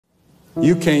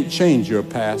You can't change your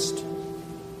past,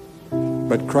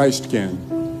 but Christ can.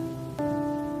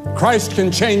 Christ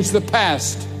can change the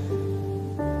past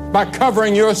by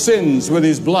covering your sins with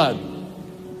his blood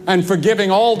and forgiving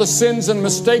all the sins and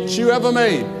mistakes you ever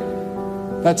made.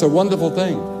 That's a wonderful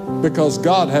thing, because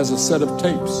God has a set of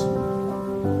tapes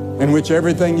in which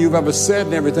everything you've ever said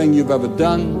and everything you've ever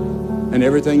done and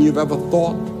everything you've ever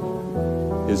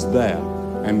thought is there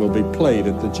and will be played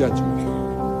at the judgment.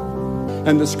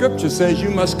 And the scripture says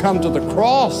you must come to the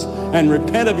cross and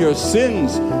repent of your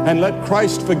sins and let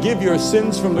Christ forgive your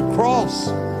sins from the cross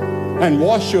and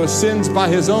wash your sins by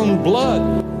his own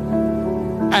blood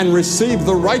and receive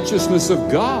the righteousness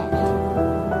of God.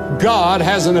 God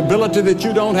has an ability that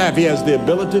you don't have. He has the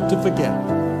ability to forget.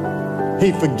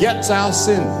 He forgets our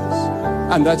sins.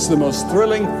 And that's the most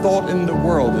thrilling thought in the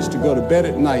world, is to go to bed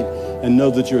at night and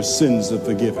know that your sins are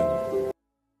forgiven.